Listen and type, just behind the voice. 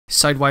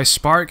Sidewise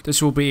Spark,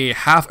 this will be a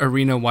half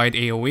arena wide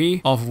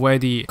AoE of where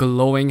the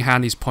glowing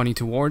hand is pointing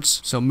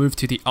towards. So move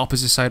to the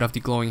opposite side of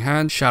the glowing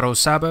hand. Shadow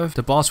Sabbath,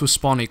 the boss will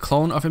spawn a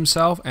clone of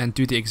himself and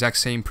do the exact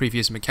same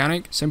previous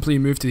mechanic. Simply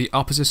move to the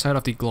opposite side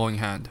of the glowing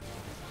hand.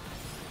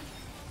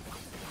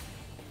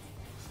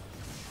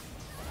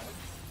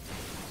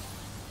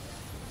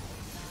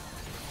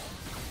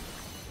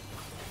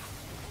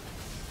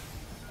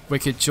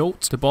 Wicked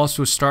Jolt, the boss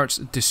will start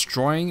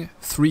destroying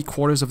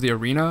 3/4 of the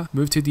arena.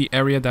 Move to the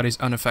area that is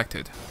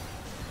unaffected.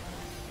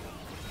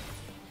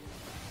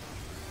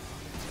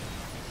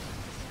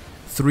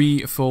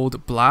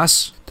 Threefold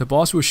Blast, the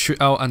boss will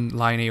shoot out a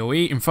line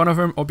AoE in front of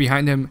him or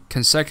behind him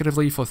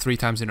consecutively for 3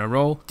 times in a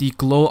row. The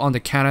glow on the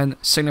cannon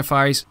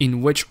signifies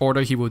in which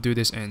order he will do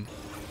this in.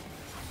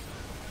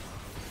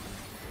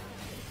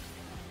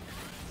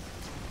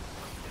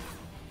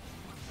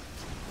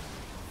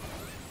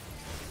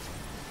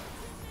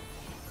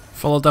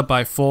 Followed up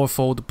by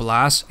Fourfold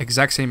Blast,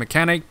 exact same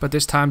mechanic, but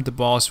this time the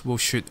boss will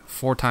shoot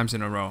 4 times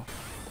in a row.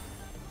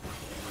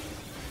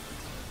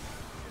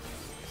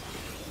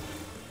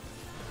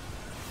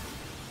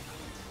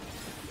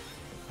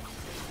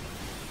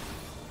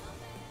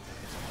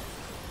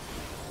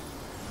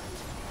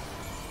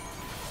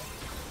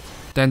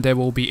 Then there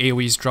will be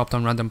AoEs dropped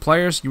on random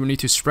players. You will need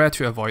to spread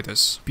to avoid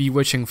this.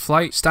 Bewitching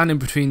Flight, stand in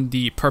between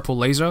the purple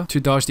laser to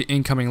dodge the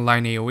incoming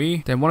line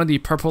AoE. Then one of the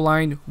purple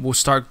line will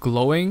start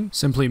glowing.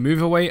 Simply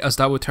move away as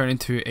that will turn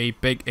into a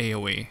big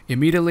AoE.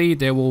 Immediately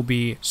there will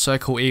be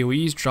circle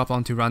AoEs drop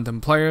onto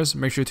random players.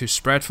 Make sure to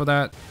spread for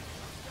that.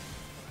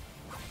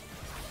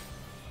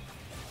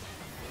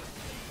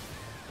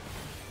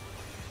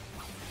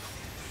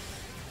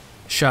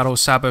 Shadow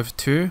Sabbath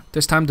 2.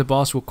 This time the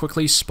boss will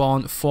quickly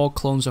spawn 4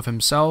 clones of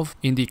himself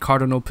in the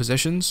cardinal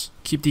positions.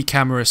 Keep the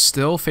camera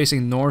still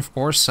facing north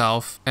or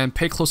south and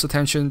pay close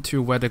attention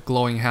to where the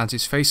glowing hand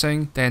is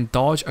facing, then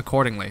dodge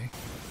accordingly.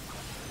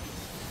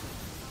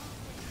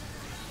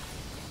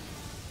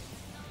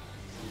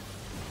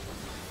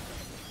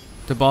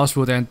 The boss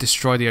will then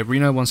destroy the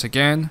arena once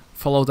again,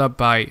 followed up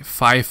by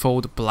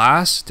Fivefold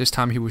Blast. This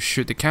time he will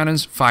shoot the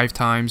cannons 5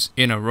 times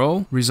in a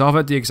row. Resolve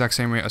it the exact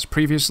same way as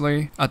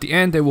previously. At the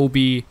end there will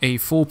be a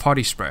full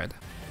party spread.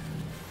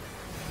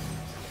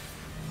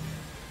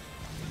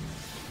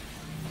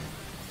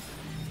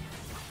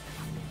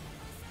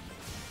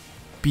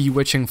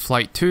 Bewitching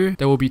Flight 2.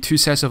 There will be 2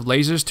 sets of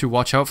lasers to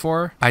watch out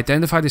for.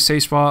 Identify the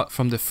safe spot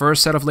from the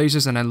first set of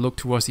lasers and then look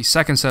towards the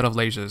second set of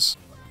lasers.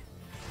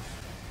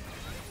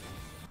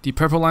 The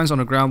purple lines on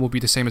the ground will be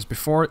the same as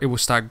before. It will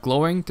start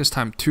glowing. This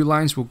time 2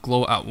 lines will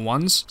glow at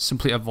once.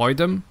 Simply avoid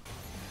them.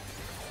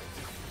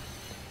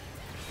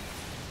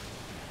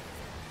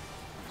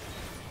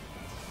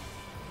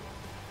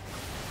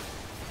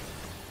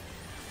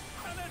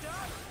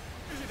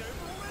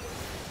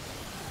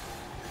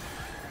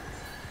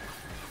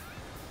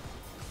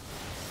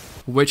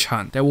 Witch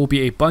Hunt. There will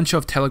be a bunch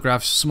of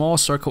telegraphed small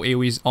circle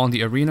AoEs on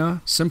the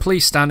arena. Simply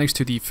stand next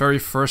to the very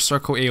first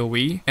circle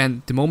AoE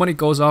and the moment it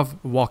goes off,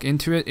 walk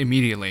into it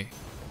immediately.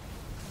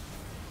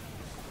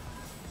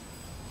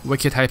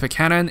 Wicked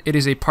Hypercannon. It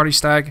is a party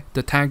stag.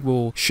 The tank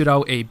will shoot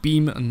out a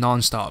beam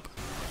non-stop.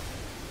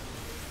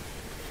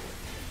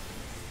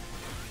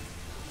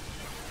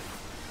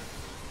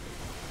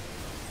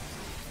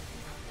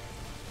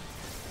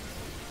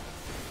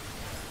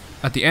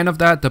 At the end of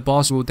that, the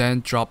boss will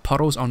then drop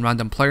puddles on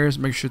random players.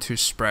 Make sure to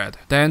spread.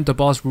 Then the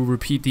boss will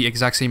repeat the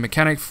exact same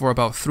mechanic for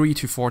about 3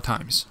 to 4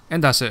 times.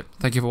 And that's it.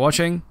 Thank you for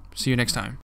watching. See you next time.